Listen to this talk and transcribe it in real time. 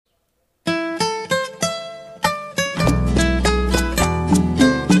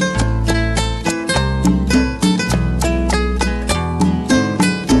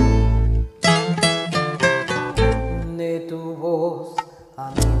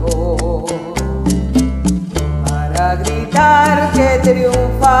gritar que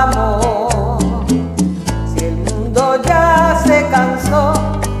triunfamos. Si el mundo ya se cansó,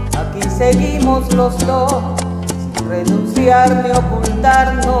 aquí seguimos los dos, sin renunciar ni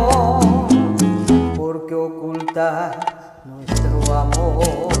ocultarnos, porque ocultar nuestro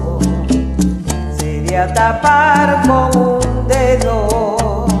amor sería tapar con un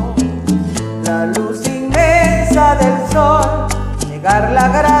dedo la luz inmensa del sol, negar la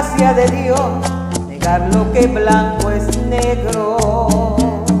gracia de Dios, negar lo que blanco es negro.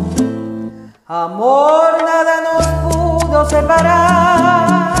 Amor, nada nos pudo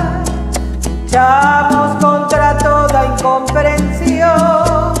separar, luchamos contra toda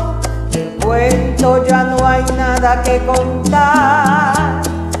incomprensión. Del cuento ya no hay nada que contar,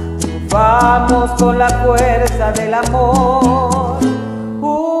 triunfamos con la fuerza del amor.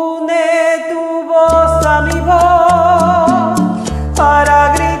 Une tu voz a mi voz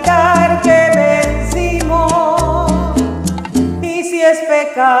para gritar que vencimos. Y si es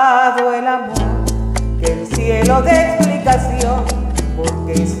pecado el amor, que el cielo dé explicación,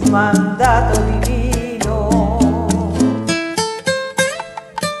 porque es mandato divino.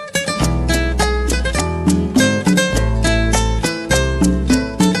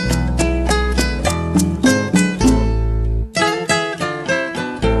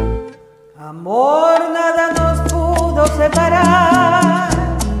 Amor, nada nos pudo separar,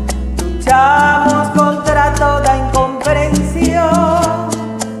 luchamos contra toda incomprensión.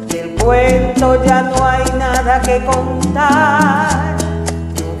 Del cuento ya no hay nada que contar,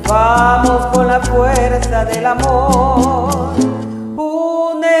 triunfamos con la fuerza del amor.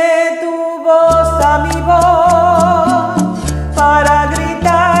 Une tu voz a mi voz para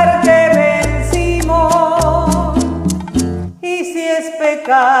gritar que vencimos. Y si es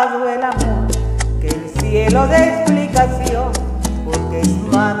pecado el amor, que el cielo dé explicación, porque es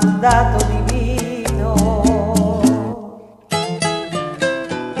mandato divino.